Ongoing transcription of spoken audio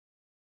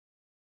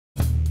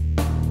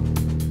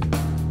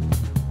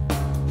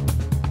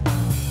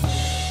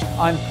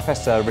I'm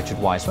Professor Richard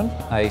Wiseman,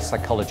 a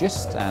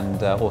psychologist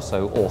and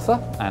also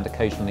author and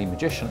occasionally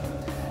magician.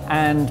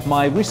 And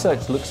my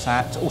research looks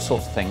at all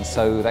sorts of things,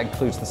 so that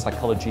includes the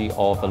psychology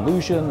of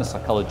illusion, the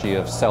psychology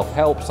of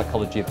self-help,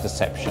 psychology of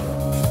deception.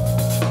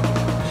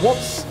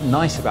 What's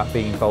nice about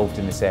being involved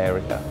in this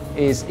area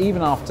is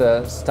even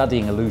after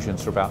studying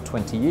illusions for about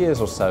 20 years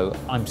or so,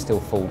 I'm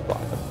still fooled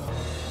by them.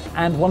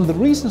 And one of the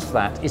reasons for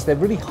that is they're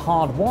really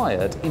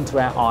hardwired into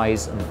our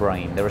eyes and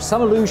brain. There are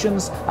some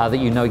illusions that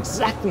you know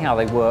exactly how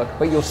they work,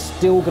 but you're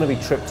still going to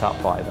be tripped up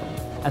by them.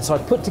 And so I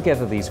put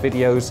together these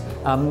videos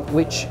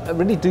which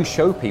really do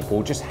show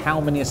people just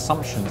how many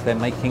assumptions they're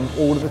making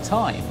all of the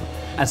time.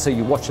 And so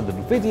you watch a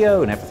little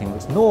video and everything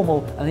looks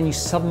normal, and then you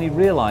suddenly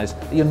realize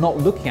that you're not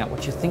looking at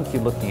what you think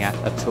you're looking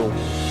at all.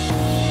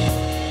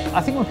 I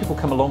think when people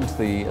come along to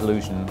the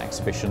illusion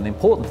exhibition, the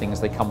important thing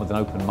is they come with an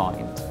open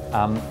mind.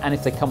 And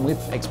if they come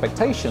with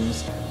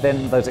expectations,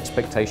 then those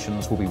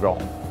expectations will be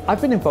wrong.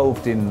 I've been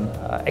involved in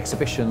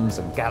exhibitions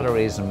and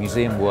galleries and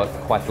museum work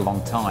for quite a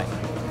long time.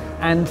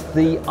 And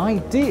the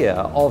idea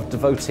of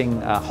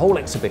devoting a whole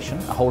exhibition,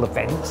 a whole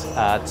event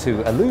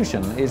to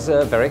illusion is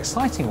a very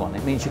exciting one.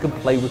 It means you can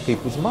play with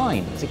people's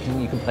minds. You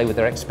can play with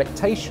their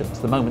expectations.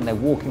 The moment they're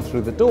walking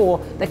through the door,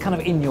 they're kind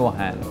of in your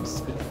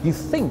hands. You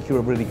think you're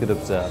a really good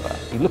observer.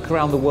 You look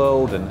around the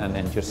world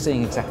and you're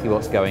seeing exactly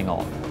what's going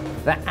on.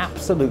 That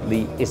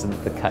absolutely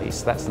isn't the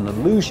case. That's an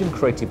illusion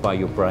created by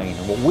your brain.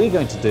 And what we're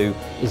going to do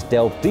is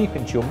delve deep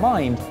into your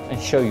mind and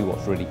show you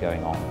what's really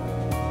going on.